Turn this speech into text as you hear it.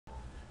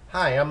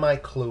Hi, I'm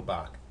Mike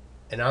Klubok,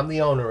 and I'm the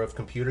owner of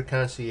Computer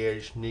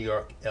Concierge New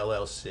York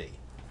LLC.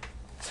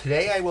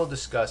 Today I will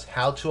discuss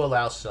how to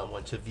allow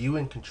someone to view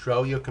and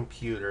control your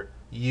computer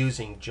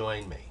using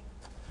Join Me.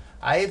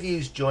 I have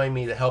used Join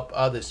Me to help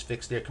others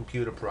fix their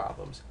computer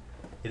problems.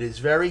 It is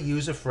very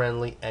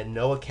user-friendly and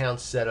no account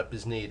setup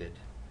is needed.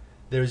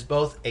 There is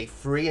both a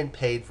free and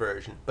paid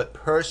version, but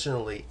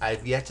personally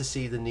I've yet to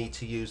see the need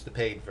to use the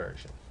paid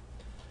version.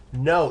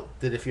 Note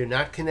that if you're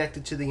not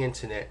connected to the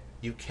internet,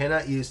 you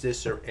cannot use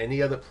this or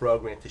any other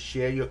program to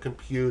share your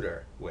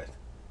computer with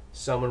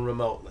someone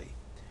remotely.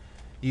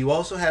 You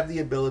also have the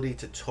ability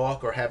to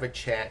talk or have a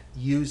chat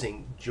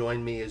using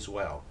Join Me as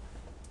well.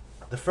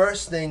 The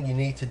first thing you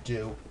need to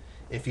do,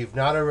 if you've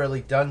not already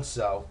done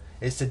so,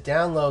 is to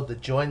download the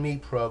Join Me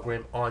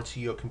program onto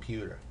your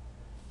computer.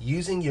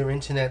 Using your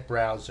internet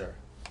browser,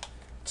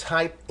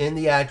 type in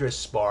the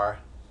address bar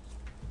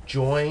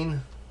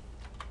join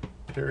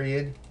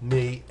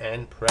me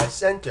and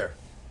press enter.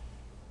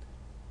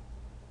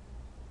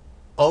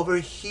 Over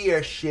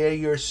here, share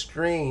your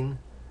screen,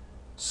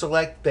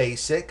 select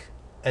basic,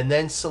 and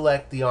then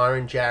select the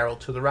orange arrow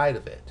to the right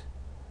of it.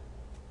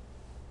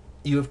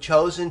 You have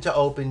chosen to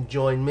open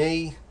Join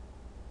Me.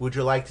 Would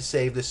you like to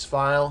save this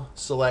file?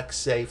 Select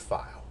Save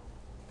File.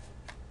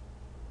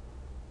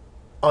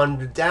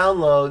 Under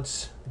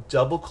Downloads,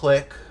 double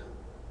click.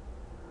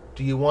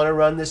 Do you want to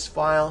run this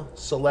file?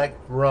 Select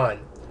Run.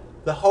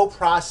 The whole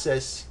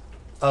process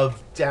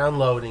of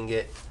downloading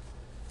it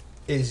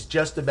is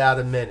just about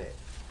a minute.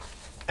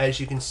 As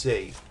you can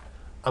see,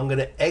 I'm going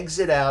to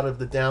exit out of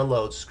the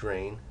download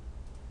screen,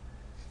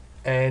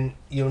 and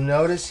you'll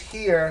notice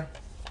here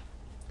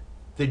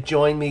the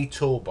Join Me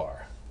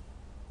toolbar.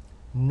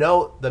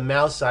 Note the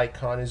mouse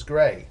icon is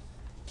gray.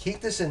 Keep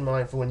this in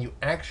mind for when you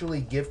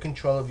actually give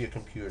control of your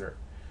computer,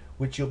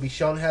 which you'll be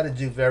shown how to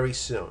do very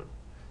soon.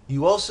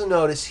 You also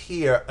notice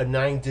here a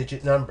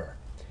 9-digit number.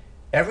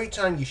 Every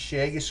time you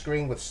share your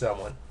screen with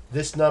someone,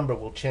 this number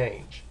will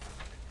change.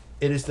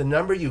 It is the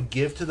number you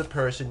give to the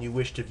person you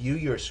wish to view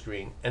your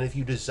screen, and if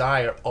you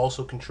desire,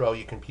 also control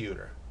your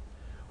computer.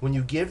 When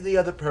you give the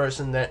other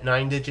person that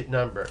 9-digit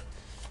number,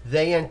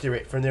 they enter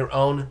it from their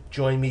own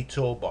Join Me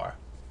toolbar.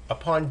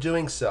 Upon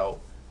doing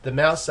so, the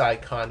mouse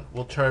icon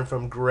will turn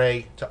from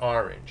gray to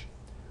orange.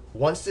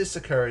 Once this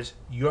occurs,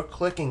 your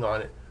clicking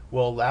on it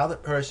will allow the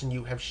person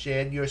you have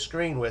shared your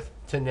screen with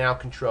to now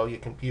control your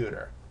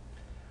computer.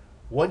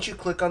 Once you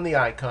click on the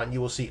icon, you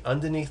will see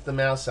underneath the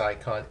mouse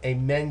icon a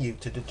menu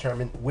to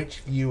determine which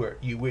viewer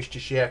you wish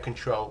to share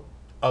control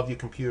of your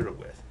computer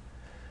with.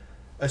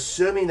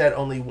 Assuming that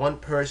only one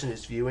person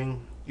is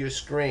viewing your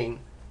screen,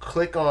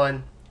 click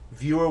on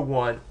Viewer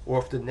 1, or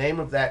if the name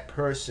of that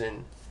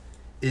person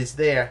is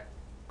there,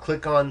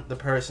 click on the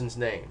person's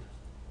name.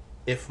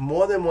 If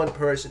more than one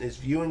person is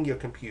viewing your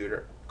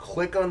computer,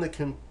 click on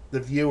the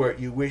viewer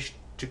you wish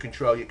to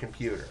control your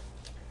computer.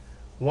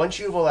 Once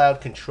you've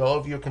allowed control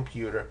of your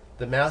computer,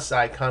 the mouse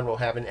icon will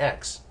have an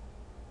X.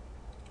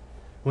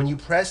 When you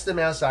press the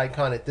mouse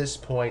icon at this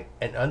point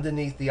and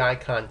underneath the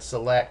icon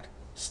select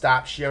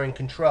Stop Sharing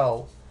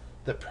Control,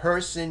 the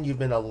person you've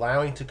been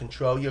allowing to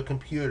control your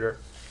computer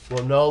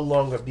will no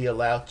longer be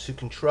allowed to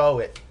control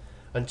it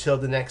until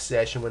the next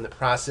session when the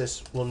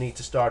process will need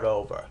to start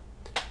over.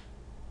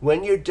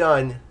 When you're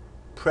done,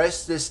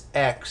 press this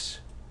X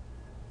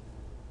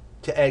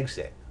to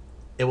exit.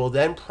 It will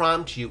then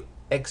prompt you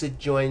Exit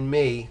Join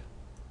Me.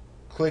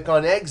 Click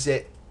on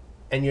Exit,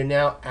 and you're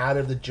now out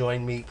of the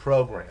Join Me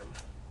program.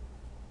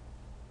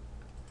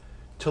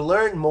 To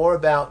learn more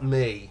about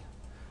me,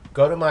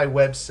 go to my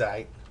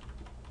website,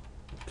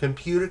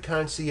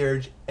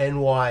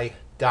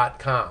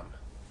 computerconciergeny.com.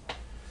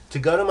 To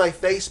go to my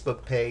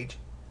Facebook page,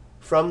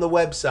 from the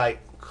website,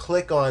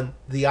 click on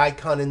the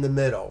icon in the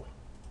middle,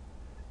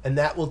 and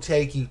that will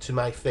take you to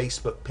my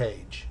Facebook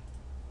page.